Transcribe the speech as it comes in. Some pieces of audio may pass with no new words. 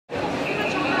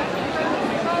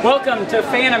Welcome to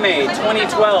Fanime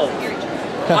 2012.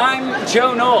 I'm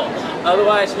Joe Knoll,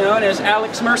 otherwise known as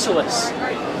Alex Merciless.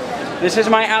 This is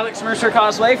my Alex Mercer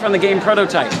cosplay from the game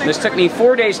Prototype. This took me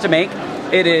 4 days to make.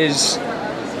 It is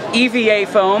EVA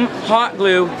foam, hot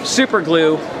glue, super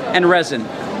glue, and resin.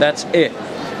 That's it.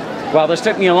 While this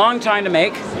took me a long time to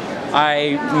make,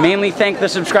 I mainly thank the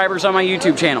subscribers on my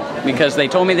YouTube channel because they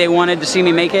told me they wanted to see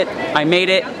me make it. I made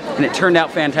it, and it turned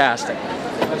out fantastic.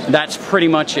 That's pretty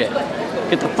much it.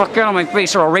 Get the fuck out of my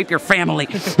face or I'll rape your family.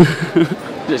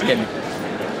 Just kidding.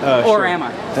 Or sure. am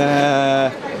I?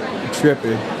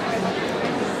 Trippy.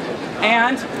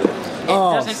 And it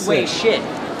doesn't weigh shit.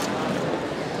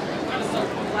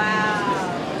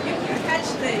 Wow. You can catch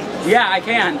things. Yeah, I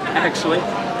can, actually.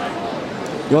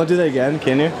 You want to do that again?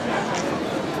 Can you?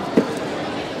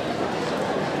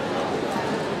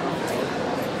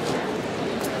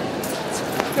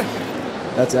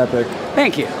 That's epic.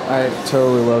 Thank you. I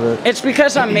totally love it. It's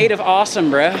because I'm made of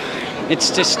awesome, bruh. It's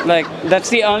just like, that's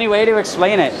the only way to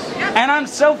explain it. And I'm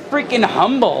so freaking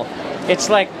humble. It's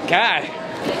like, God.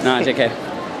 No, it's okay.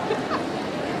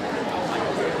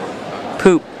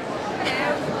 Poop.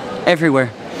 Everywhere.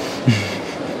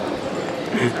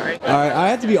 Alright, I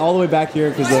have to be all the way back here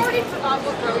because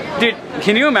Dude,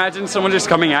 can you imagine someone just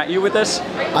coming at you with this?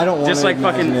 I don't want just to like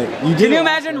fucking. it. Can you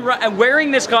imagine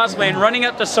wearing this cosplay and running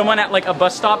up to someone at like a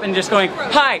bus stop and just going,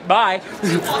 "Hi, bye."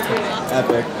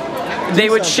 Epic. They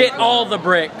would shit all the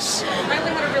bricks.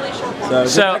 So,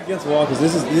 get back against the wall because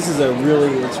this is a really,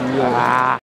 it's really.